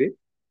Sherry was fit?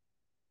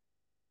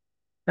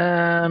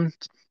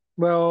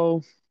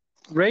 Well,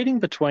 reading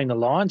between the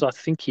lines, I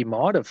think he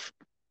might have.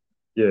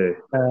 Yeah.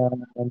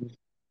 Um,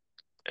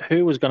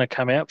 who was going to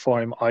come out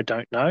for him, I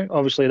don't know.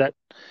 Obviously, that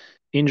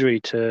injury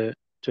to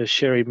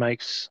Sherry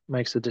makes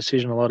the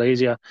decision a lot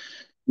easier.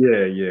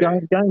 Yeah.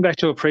 Going back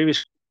to a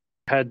previous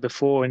had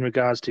before in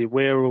regards to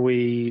where are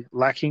we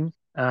lacking,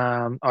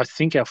 I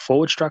think our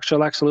forward structure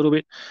lacks a little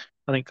bit.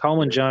 I think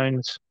Coleman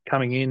Jones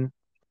coming in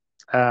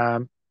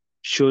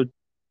should,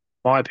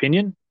 my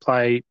opinion,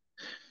 play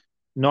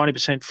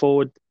 90%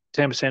 forward,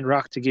 10%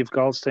 ruck to give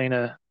Goldstein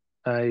a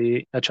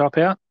chop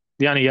out.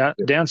 The only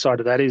downside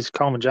of that is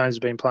Coleman Jones has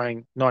been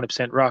playing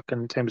 90% ruck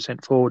and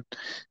 10% forward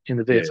in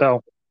the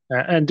VFL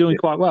and doing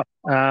quite well.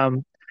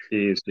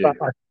 He is, yeah.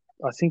 But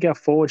I think our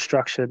forward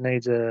structure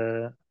needs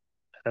a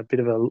bit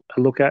of a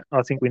look at.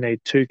 I think we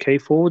need two key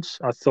forwards.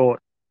 I thought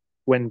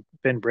when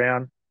Ben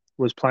Brown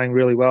was playing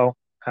really well,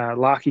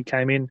 Larkey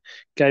came in,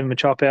 gave him a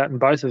chop out, and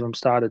both of them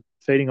started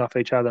feeding off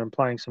each other and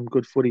playing some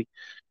good footy.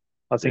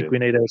 I think we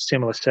need a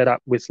similar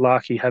setup with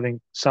Larkey having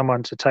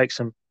someone to take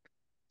some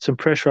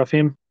pressure off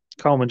him.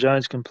 Coleman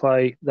Jones can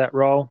play that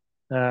role.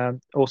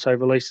 Also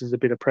releases a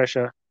bit of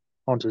pressure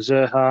onto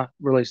Zerha,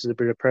 releases a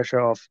bit of pressure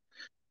off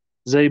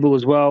Zeeble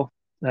as well.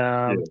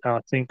 I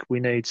think we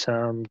need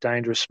some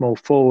dangerous small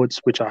forwards,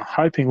 which I'm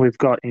hoping we've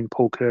got in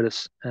Paul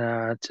Curtis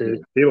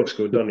He looks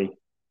good, doesn't he?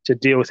 To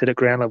deal with it at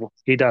ground level.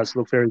 He does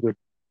look very good.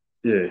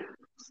 Yeah.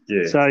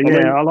 So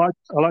I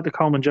like the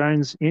Coleman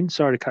Jones in.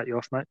 Sorry to cut you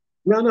off, mate.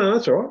 No,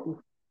 that's all right.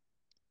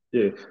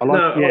 Yeah.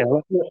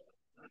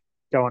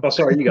 Go on. Oh,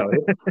 sorry, you go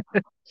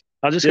ahead.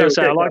 I was just going to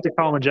say, I like the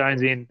Coleman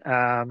Jones in.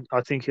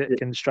 I think it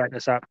can straighten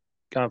us up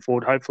going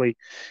forward. Hopefully,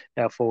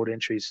 our forward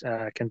entries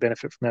can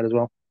benefit from that as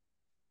well.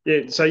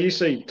 Yeah, so you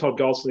see Todd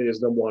Goldstein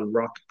as number one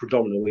ruck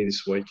predominantly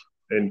this week,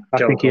 and I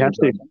think he has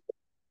to.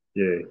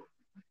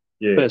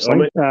 Yeah.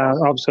 Personally,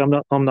 obviously,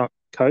 I'm not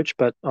coach,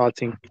 but I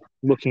think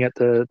looking at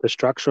the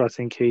structure, I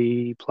think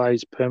he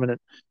plays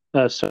prominent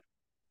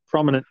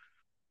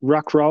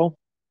ruck role,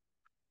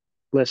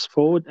 less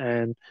forward,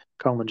 and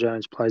Coleman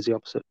Jones plays the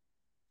opposite.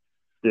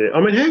 Yeah,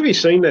 I mean, have you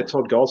seen that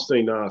Todd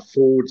Goldstein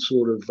forward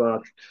sort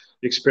of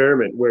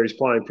experiment where he's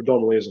playing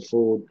predominantly as a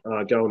forward,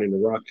 going in the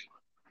ruck?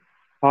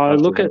 I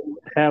look at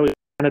how he's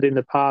done it in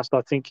the past.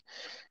 I think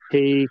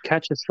he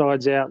catches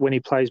sides out when he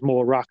plays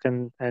more ruck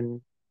and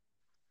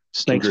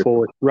sneaks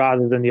forward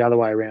rather than the other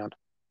way around.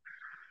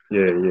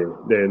 Yeah,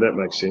 that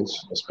makes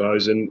sense, I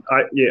suppose. And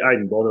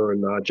Aidan Bonner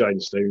and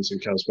Jaden Stevenson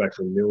comes back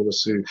from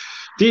illness. Do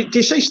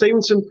you see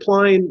Stevenson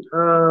playing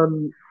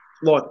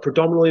like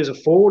predominantly as a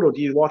forward, or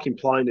do you like him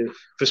playing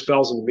for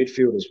spells in the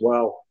midfield as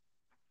well?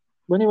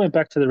 When he went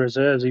back to the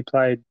reserves, he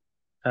played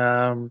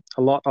a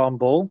lot on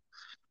ball.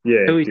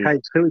 Yeah, who he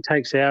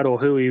takes out or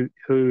who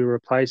he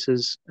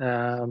replaces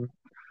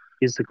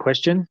is the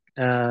question.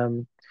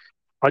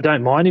 I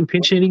don't mind him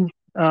pinch hitting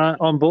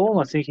on ball.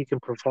 I think he can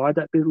provide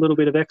that little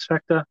bit of X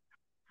factor.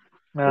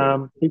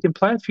 He can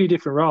play a few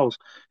different roles.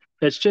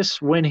 It's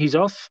just when he's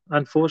off,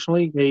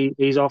 unfortunately,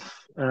 he's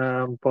off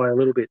by a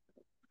little bit.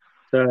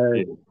 So,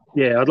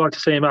 I'd like to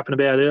see him up and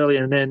about early,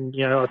 and then,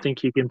 I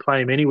think you can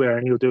play him anywhere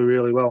and he'll do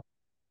really well.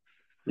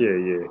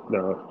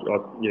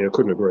 I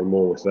couldn't agree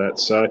more with that.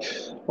 So,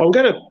 I'm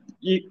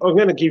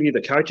gonna give you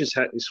the coach's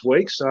hat this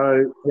week.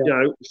 So,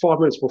 Yeah, 5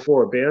 minutes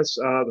before a bounce,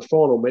 the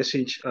final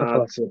message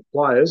okay. to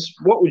players.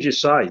 What would you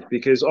say?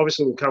 Because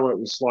obviously we'll come up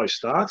with slow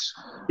starts.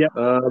 Yep.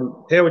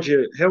 How would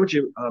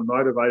you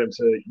motivate them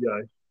to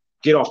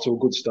get off to a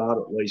good start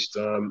at least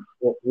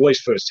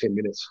first 10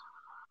 minutes?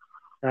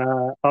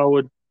 I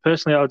would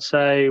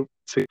say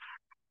for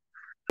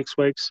 6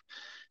 weeks,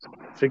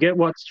 forget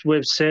what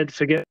we've said,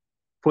 forget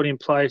put in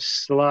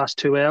place the last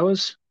 2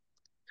 hours.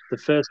 The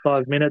first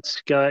 5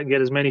 minutes, go out and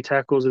get as many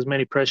tackles, as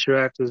many pressure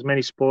acts, as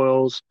many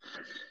spoils.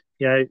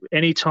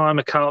 Any time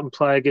a Carlton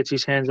player gets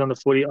his hands on the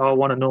footy, I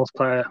want a North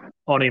player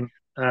on him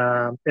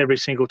every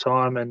single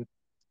time. And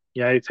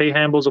if he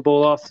handles a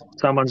ball off,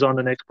 someone's on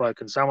the next bloke,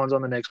 and someone's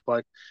on the next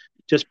bloke.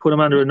 Just put them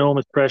under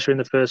enormous pressure in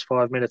the first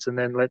 5 minutes, and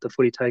then let the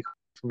footy take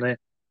from there.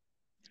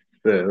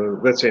 Yeah,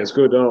 that sounds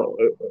good. Oh,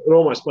 it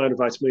almost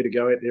motivates me to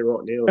go out there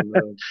right now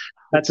and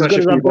That's as touch good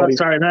a as few I've got. bodies.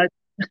 Sorry, mate.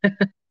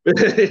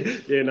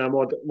 Yeah, no,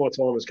 my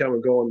time has come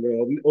and gone.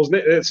 Well,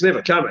 it's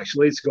never come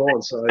actually. It's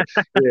gone. So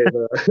yeah,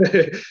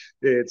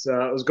 it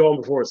was gone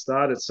before it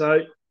started.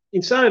 So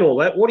in saying all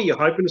that, what are you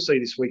hoping to see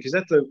this week? Is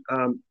that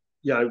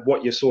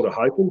what you're sort of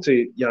hoping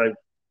to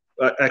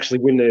actually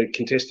win the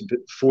contested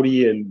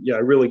footy and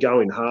really go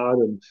in hard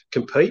and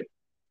compete?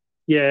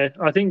 Yeah,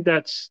 I think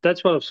that's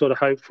what I've sort of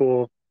hoped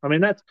for. I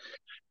mean,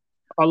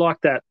 I like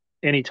that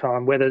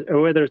anytime, whether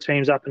a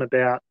team's up and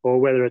about or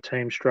whether a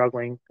team's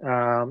struggling.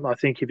 I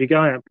think if you go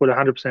out and put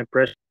 100%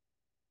 pressure,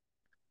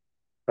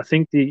 I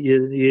think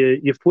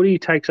your footy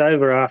takes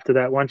over after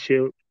that once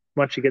you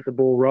get the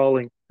ball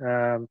rolling.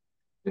 So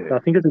I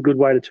think it's a good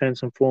way to turn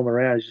some form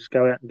around. Is just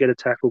go out and get a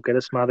tackle, get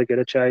a smother, get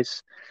a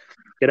chase,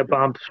 get a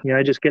bump.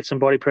 Just get some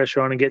body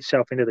pressure on and get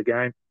yourself into the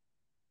game.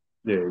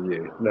 Yeah.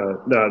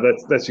 No,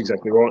 that's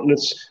exactly right, and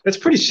it's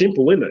pretty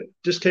simple, isn't it?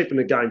 Just keeping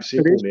the game It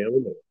simple is. now,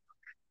 isn't it?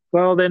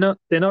 Well, they're not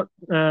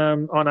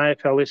on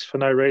AFL lists for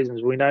no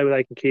reasons. We know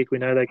they can kick, we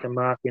know they can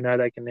mark, we know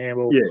they can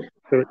handle Yeah,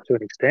 to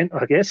an extent,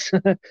 I guess.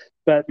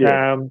 But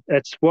yeah,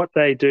 it's what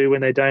they do when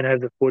they don't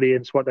have the footy,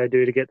 and it's what they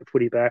do to get the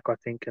footy back. I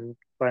think can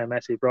play a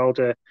massive role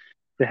to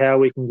how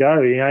we can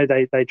go.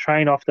 They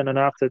train often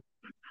enough that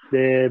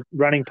their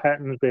running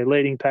patterns, their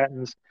leading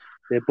patterns,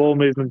 their ball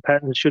movement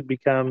patterns should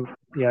become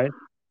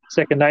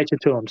second nature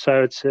to them.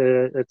 So it's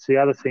the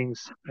other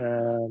things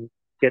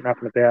getting up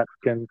and about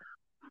can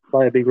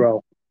play a big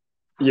role.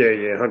 yeah,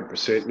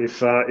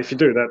 100%. If you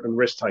do that, then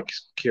rest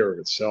takes care of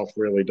itself,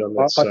 really, doesn't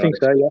it? I So think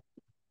so.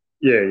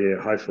 Yeah,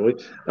 yeah, hopefully.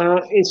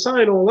 In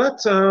saying all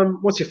that,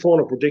 what's your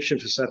final prediction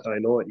for Saturday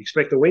night? You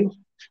expect a win?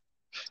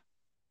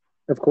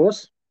 of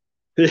course.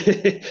 Yeah,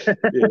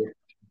 yeah,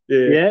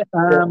 Yeah.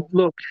 well,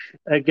 Look,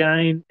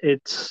 again,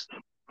 it's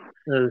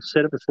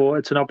said it before.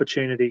 It's an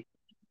opportunity.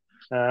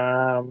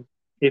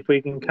 If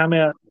we can come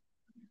out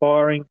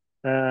firing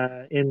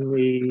in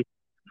the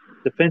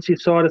defensive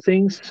side of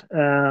things,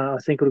 I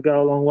think it'll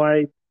go a long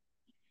way.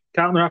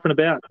 Carlton are up and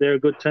about. They're a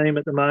good team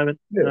at the moment.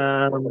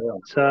 yeah.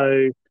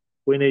 So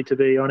we need to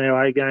be on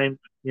our A game.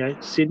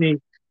 Sydney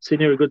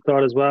are a good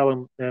side as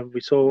well, and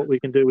we saw what we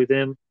can do with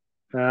them.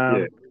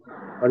 Yeah.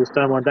 I just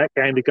don't want that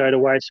game to go to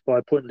waste by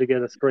putting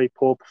together three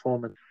poor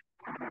performances.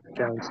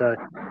 So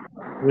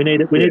we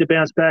need Yeah, to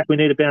bounce back. We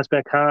need to bounce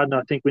back hard, and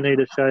I think we need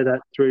to show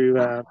that through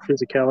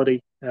physicality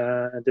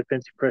and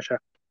defensive pressure.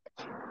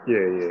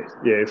 yeah.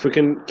 If we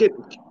can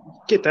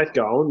get that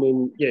going,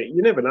 then yeah,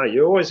 you never know.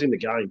 You're always in the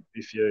game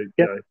if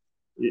Yep.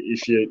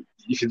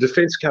 if your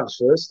defence comes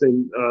first,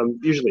 then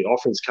usually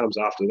offense comes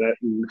after that,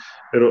 and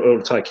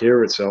it'll take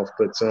care of itself.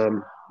 But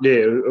yeah,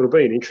 it'll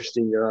be an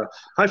interesting.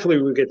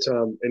 Hopefully, we'll get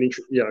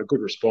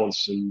good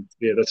response, and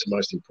yeah, that's the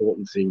most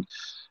important thing.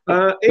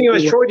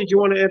 Anyways, Troy, did you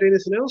want to add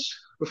anything else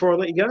before I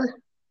let you go?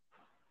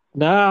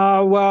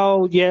 No,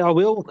 well, yeah, I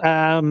will.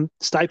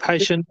 Stay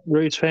patient,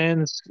 Roos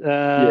fans.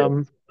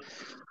 Yeah,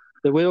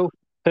 The wheel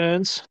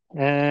turns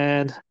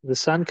and the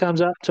sun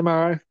comes up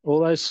tomorrow. All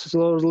those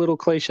little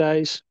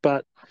cliches,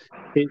 but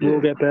it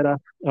will get better.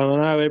 I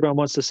know everyone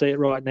wants to see it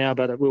right now,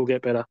 but it will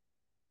get better.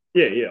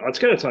 yeah. It's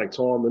going to take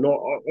time, and I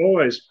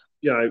always,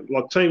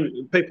 like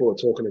people are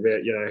talking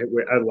about,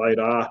 where Adelaide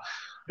are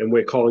and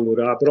where Collingwood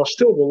are, but I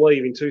still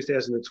believe in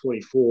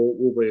 2024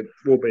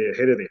 we'll be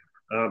ahead of them.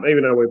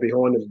 Even though we're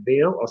behind them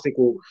now, I think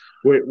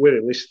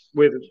where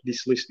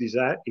this list is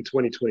at in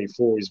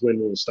 2024 is when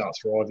we'll start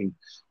thriving.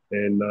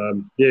 And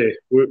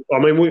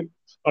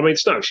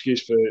it's no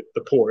excuse for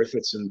the poor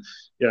efforts and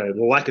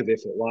the lack of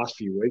effort the last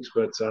few weeks,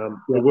 but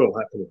it will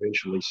happen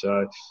eventually.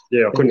 So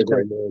yeah, I couldn't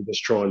agree more. And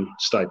just try and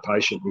stay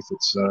patient with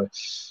it. So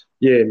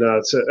yeah,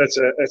 no, that's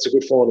a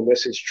good final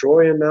message,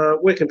 Troy. And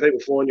where can people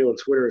find you on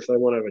Twitter if they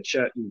want to have a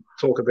chat and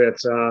talk about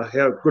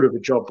how good of a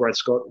job Brad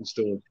Scott is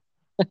doing?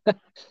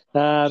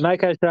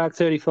 Mako Shark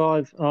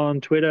 35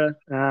 on Twitter.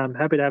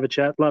 Happy to have a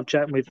chat. Love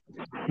chatting with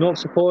North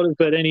supporters,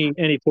 but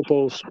any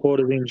football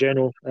supporters in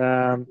general.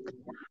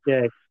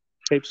 Yeah,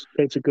 keeps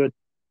it good.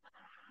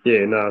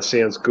 Yeah, no,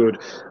 sounds good.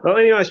 Well,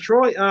 anyways,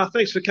 Troy,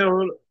 thanks for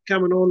coming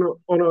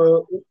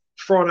on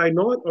Friday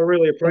night. I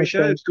really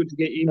appreciate it. It's good to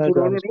get your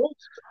input on it all.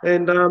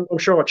 And I'm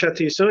sure I'll chat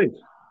to you soon.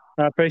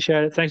 I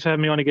appreciate it. Thanks for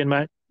having me on again,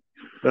 mate.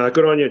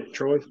 Good on you,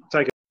 Troy.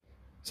 Take it.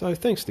 So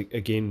thanks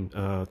again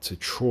to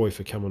Troy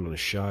for coming on the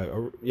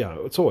show.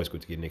 It's always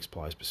good to get an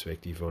ex-player's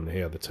perspective on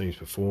how the team's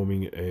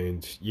performing,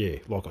 and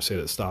like I said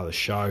at the start of the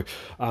show,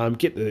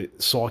 get the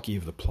psyche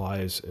of the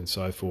players and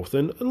so forth.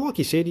 And like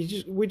you said,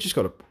 we just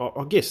got to,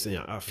 I guess,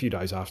 a few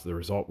days after the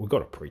result, we've got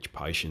to preach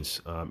patience.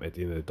 At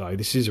the end of the day,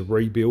 this is a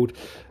rebuild.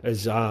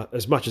 As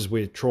much as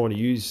we're trying to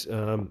use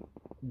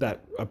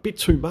that a bit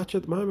too much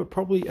at the moment,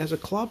 probably as a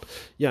club.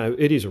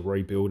 It is a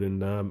rebuild,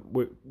 and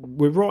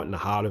we're right in the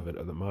heart of it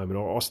at the moment.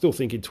 I still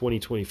think in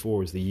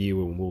 2024 is the year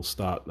when we'll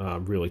start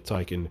really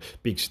taking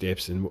big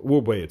steps, and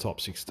we'll be a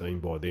top 16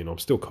 by then. I'm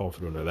still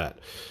confident of that.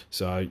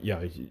 So,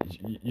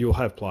 you'll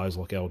have players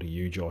like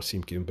Aldi Josh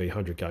Simpkin be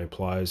 100-game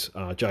players.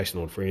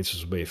 Jason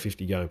Horne-Francis will be a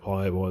 50-game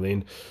player by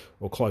then,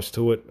 or close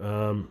to it.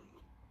 The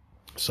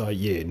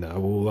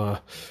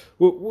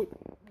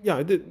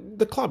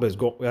club have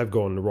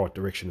gone in the right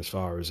direction as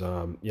far as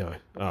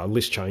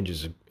list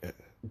changes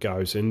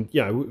goes, and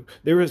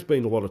there has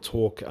been a lot of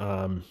talk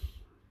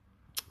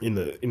in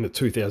the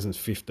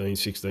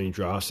 2015-16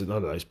 drafts that none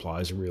of those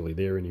players are really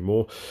there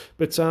anymore.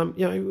 But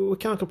we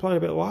can't complain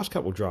about the last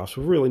couple of drafts.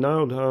 We've really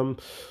nailed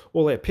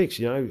all our picks.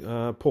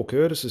 Paul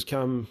Curtis has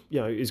come.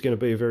 Is going to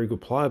be a very good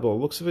player by the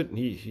looks of it.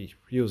 He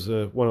was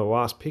one of the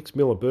last picks.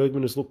 Miller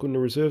Bergman has looked in the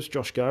reserves.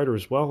 Josh Goder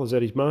as well has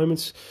had his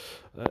moments.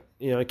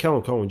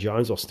 Callum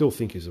Collins-Jones I still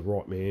think is the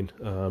right man.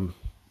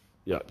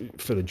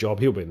 For the job.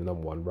 He'll be the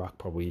number one ruck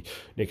probably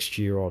next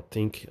year, I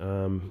think.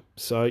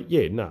 It's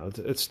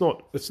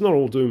not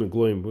all doom and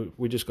gloom.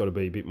 We just got to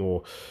be a bit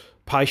more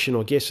patient,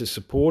 I guess, as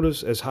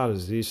supporters, as hard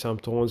as it is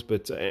sometimes.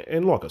 But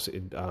and like I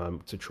said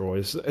to Troy,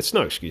 it's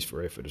no excuse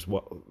for effort as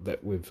well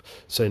that we've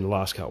seen the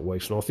last couple of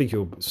weeks. And I think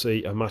you'll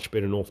see a much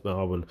better North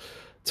Melbourne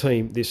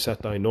team this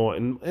Saturday night,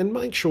 and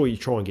make sure you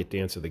try and get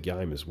down to the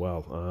game as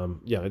well.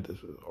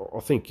 I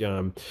think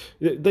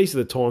these are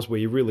the times where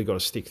you really got to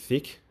stick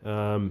thick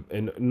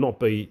and not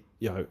be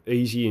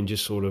easy and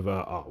just sort of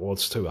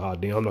it's too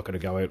hard now. I'm not going to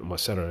go out on my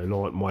Saturday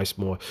night and waste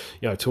my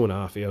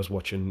 2.5 hours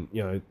watching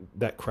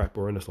that crap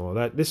or anything like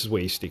that. This is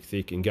where you stick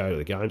thick and go to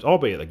the games. I'll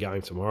be at the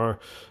game tomorrow.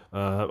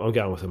 I'm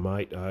going with a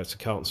mate. It's a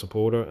Carlton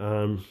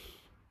supporter.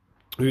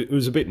 Who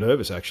was a bit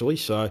nervous actually,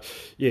 so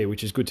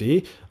which is good to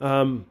hear.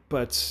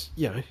 But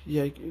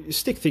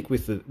stick thick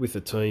with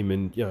the team,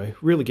 and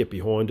really get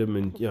behind them,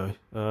 and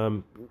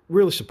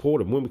really support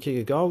them when we kick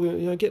a goal.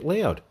 Get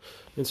loud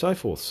and so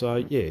forth.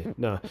 So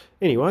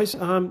Anyways,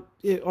 I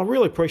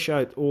really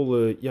appreciate all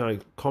the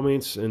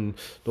comments and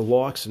the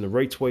likes and the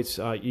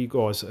retweets. You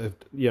guys have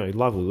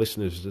lovely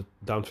listeners have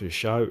done for the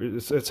show.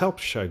 It's helped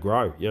the show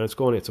grow. It's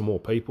gone out to more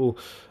people.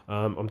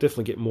 I'm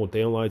definitely getting more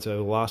downloads over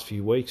the last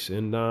few weeks,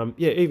 and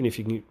even if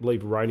you can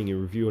leave a rating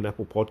and review on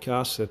Apple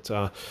Podcasts,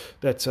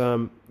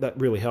 that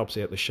really helps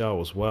out the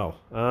show as well.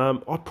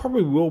 I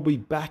probably will be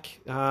back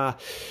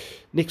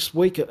next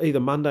week, either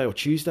Monday or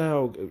Tuesday.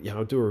 I'll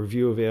do a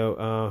review of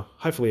our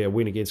hopefully our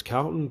win against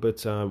Carlton,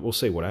 but we'll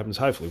see what happens.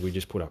 Hopefully we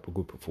just put up a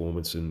good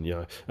performance and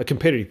a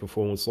competitive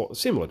performance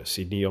similar to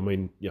Sydney. I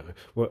mean,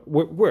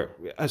 we're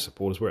as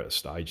supporters, we're at a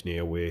stage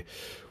now where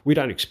we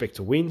don't expect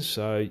to win,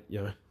 so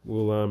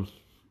we'll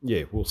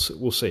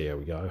see how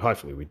we go.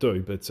 Hopefully we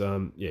do, but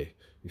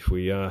if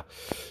we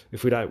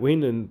don't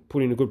win and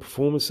put in a good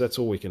performance, that's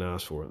all we can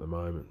ask for at the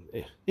moment.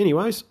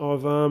 Anyways,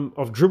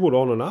 I've dribbled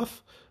on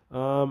enough.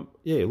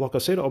 Like I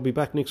said, I'll be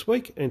back next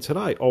week, and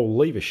today I'll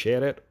leave a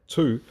shout out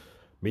to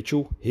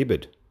Mitchell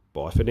Hibberd.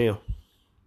 Bye for now.